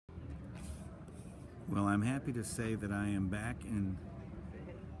Well, I'm happy to say that I am back in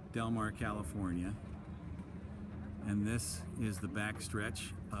Del Mar, California, and this is the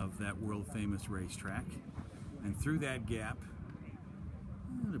backstretch of that world-famous racetrack. And through that gap,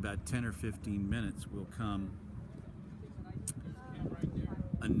 in about 10 or 15 minutes, will come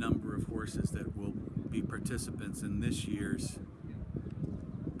a number of horses that will be participants in this year's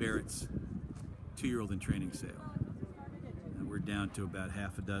Barretts two-year-old and training sale. And we're down to about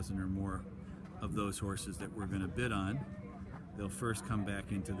half a dozen or more of those horses that we're going to bid on. They'll first come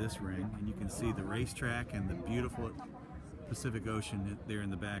back into this ring, and you can see the racetrack and the beautiful Pacific Ocean there in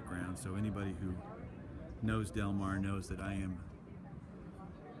the background. So anybody who knows Del Mar knows that I am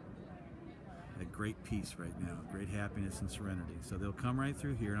at great peace right now, great happiness and serenity. So they'll come right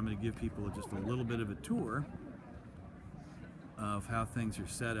through here, and I'm going to give people just a little bit of a tour of how things are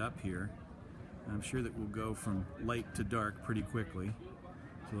set up here. I'm sure that we'll go from light to dark pretty quickly.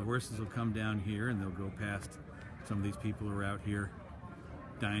 So the horses will come down here, and they'll go past some of these people who are out here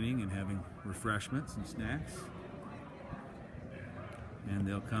dining and having refreshments and snacks. And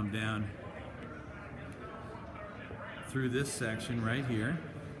they'll come down through this section right here,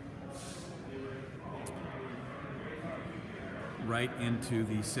 right into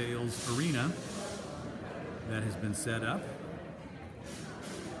the sales arena that has been set up.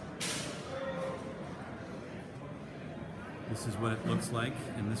 This is what it looks like,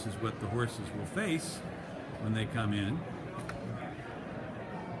 and this is what the horses will face when they come in.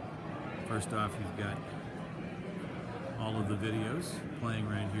 First off, you've got all of the videos playing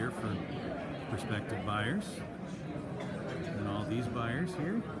right here for prospective buyers. And all these buyers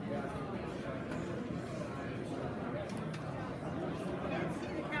here.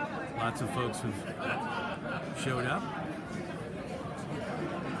 Lots of folks who've showed up.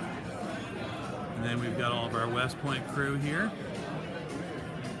 And then we've got all of our West Point crew here.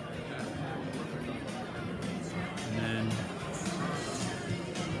 And then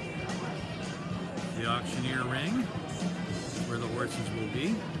the auctioneer ring, where the horses will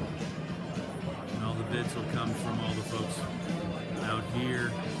be. And all the bids will come from all the folks out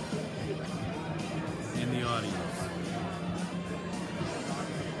here in the audience.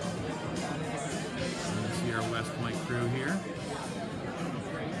 And you see our West Point crew here.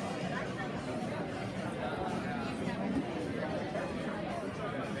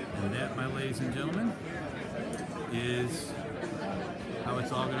 And that, my ladies and gentlemen, is how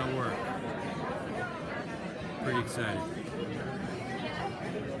it's all going to work. Pretty excited.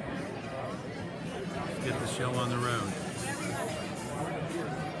 Let's get the show on the road.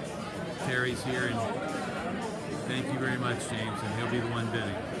 Terry's here, and thank you very much, James, and he'll be the one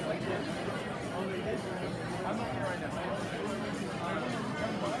bidding.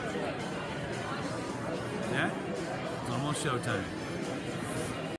 That is almost showtime.